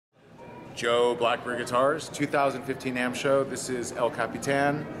Joe Blackbird Guitars, 2015 AM show. This is El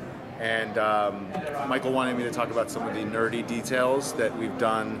Capitan, and Michael wanted me to talk about some of the nerdy details that we've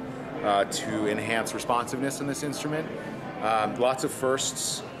done to enhance responsiveness in this instrument. Lots of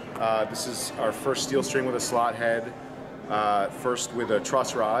firsts. This is our first steel string with a slot head, first with a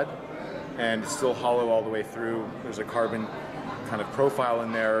truss rod, and it's still hollow all the way through. There's a carbon kind of profile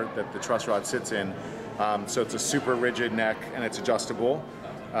in there that the truss rod sits in. So it's a super rigid neck and it's adjustable.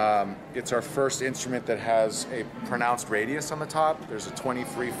 It's our first instrument that has a pronounced radius on the top. There's a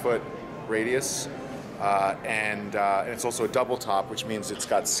 23-foot radius, and it's also a double top, which means it's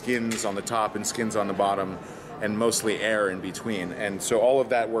got skins on the top and skins on the bottom, and mostly air in between. And so all of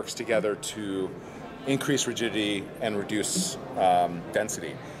that works together to increase rigidity and reduce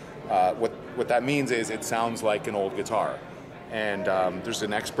density. What that means is it sounds like an old guitar. And there's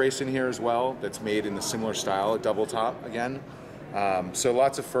an X brace in here as well that's made in the similar style, a double top again. So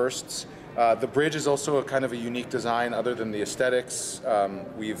lots of firsts. The bridge is also a kind of a unique design other than the aesthetics.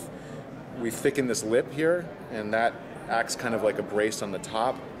 We've thickened this lip here, and that acts kind of like a brace on the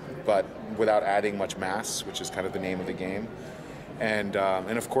top, but without adding much mass, which is kind of the name of the game. And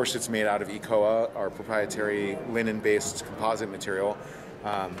of course it's made out of ECOA, our proprietary linen-based composite material.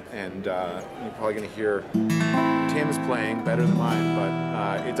 You're probably going to hear Tim's playing better than mine, but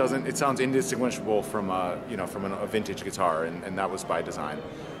it sounds indistinguishable from a vintage guitar, and that was by design.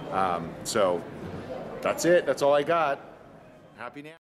 So that's it. That's all I got. Happy now.